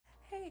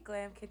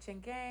Glam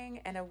Kitchen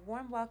gang, and a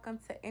warm welcome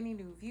to any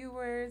new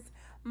viewers.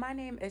 My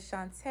name is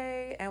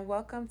Shantae and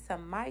welcome to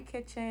my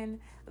kitchen,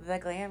 the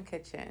Glam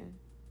Kitchen.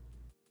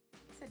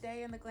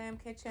 Today in the Glam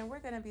Kitchen, we're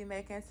going to be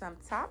making some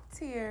top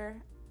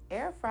tier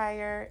air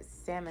fryer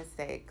salmon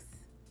steaks.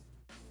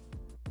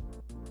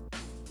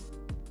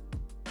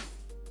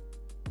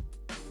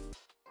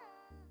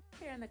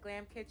 Here in the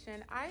Glam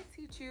Kitchen, I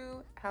teach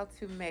you how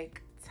to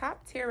make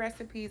top tier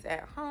recipes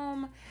at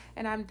home,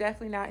 and I'm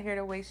definitely not here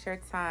to waste your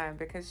time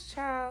because,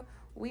 child,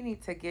 we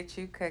need to get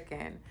you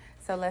cooking.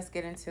 So let's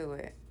get into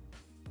it.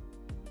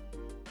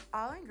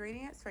 All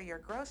ingredients for your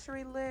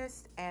grocery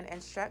list and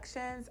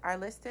instructions are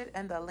listed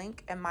in the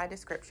link in my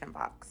description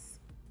box.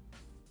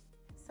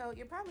 So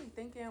you're probably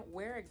thinking,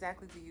 where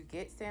exactly do you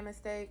get salmon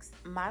steaks?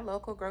 My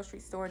local grocery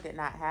store did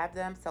not have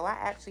them, so I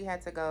actually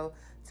had to go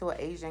to an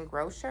Asian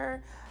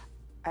grocer.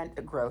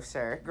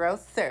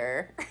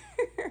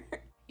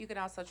 You can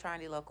also try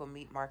any local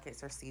meat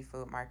markets or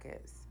seafood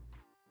markets.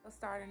 So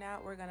starting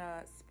out, we're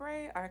gonna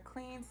spray our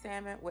clean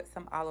salmon with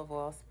some olive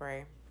oil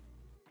spray.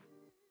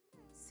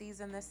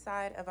 Season this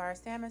side of our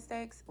salmon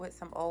steaks with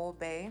some Old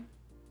Bay.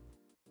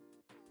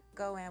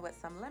 Go in with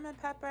some lemon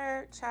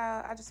pepper.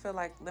 Child, I just feel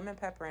like lemon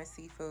pepper and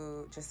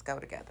seafood just go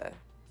together.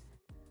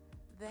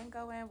 Then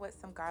go in with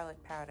some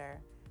garlic powder.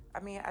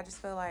 I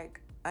just feel like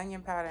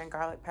onion powder and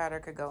garlic powder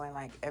could go in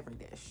like every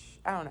dish.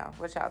 I don't know,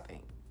 what y'all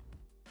think?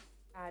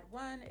 Side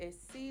one is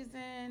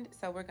seasoned,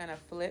 so we're gonna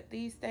flip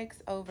these steaks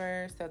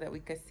over so that we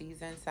could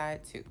season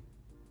side two.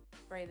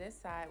 Spray this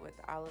side with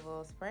the olive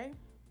oil spray.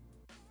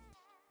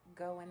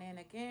 Going in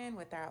again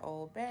with our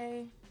Old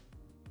Bay.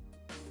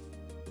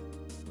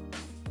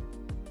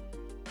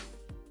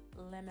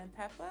 Lemon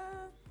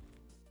pepper.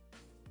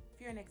 If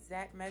you're an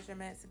exact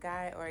measurements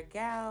guy or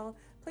gal,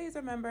 please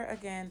remember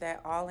again that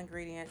all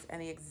ingredients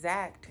and the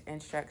exact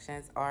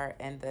instructions are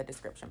in the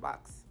description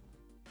box.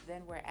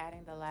 Then we're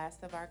adding the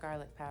last of our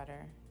garlic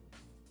powder.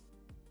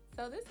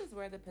 So this is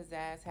where the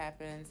pizzazz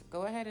happens.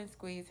 Go ahead and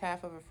squeeze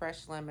half of a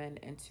fresh lemon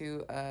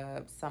into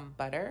some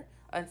butter,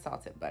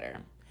 unsalted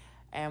butter.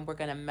 And we're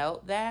gonna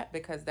melt that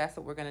because that's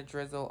what we're gonna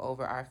drizzle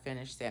over our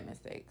finished salmon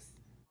steaks.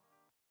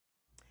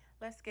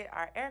 Let's get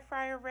our air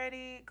fryer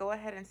ready. Go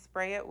ahead and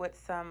spray it with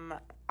some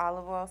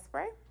olive oil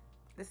spray.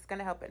 This is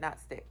gonna help it not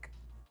stick.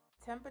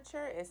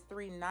 Temperature is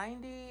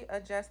 390.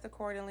 Adjust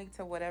accordingly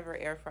to whatever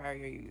air fryer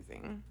you're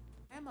using.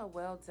 I'm a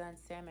well done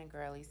salmon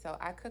girly, so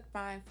I cooked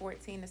mine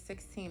 14 to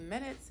 16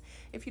 minutes.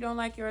 If you don't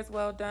like yours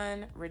well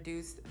done,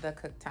 reduce the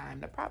cook time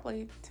to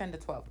probably 10 to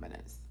 12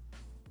 minutes.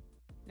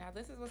 Now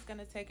this is what's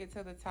gonna take it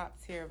to the top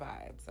tier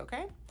vibes,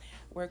 okay?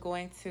 We're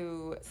going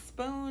to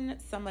spoon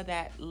some of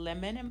that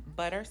lemon and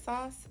butter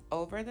sauce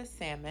over the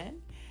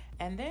salmon,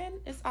 and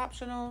then it's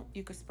optional,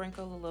 you could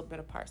sprinkle a little bit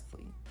of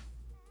parsley.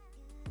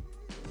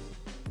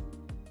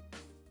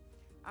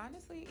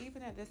 Honestly,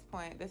 even at this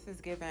point, this is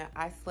giving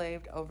I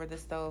slaved over the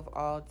stove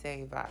all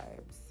day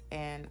vibes.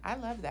 And I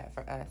love that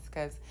for us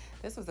because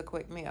this was a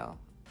quick meal.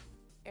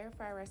 Air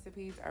fry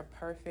recipes are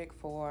perfect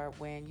for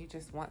when you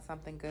just want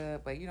something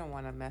good, but you don't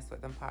want to mess with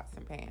them pots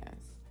and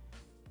pans.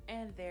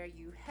 And there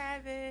you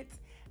have it.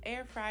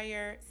 Air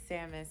fryer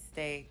salmon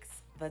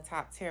steaks, the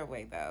top tier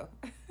way though.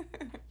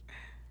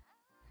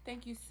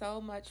 Thank you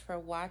so much for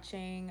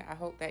watching. I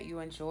hope that you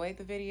enjoyed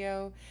the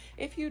video.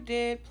 If you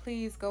did,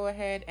 please go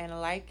ahead and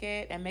like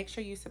it and make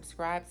sure you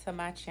subscribe to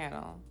my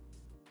channel.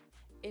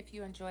 If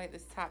you enjoyed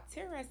this top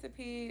tier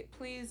recipe,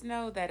 please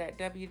know that at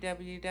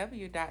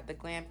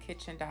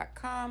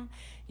www.theglamkitchen.com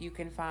you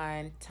can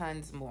find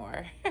tons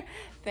more.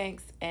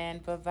 Thanks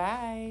and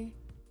bye-bye.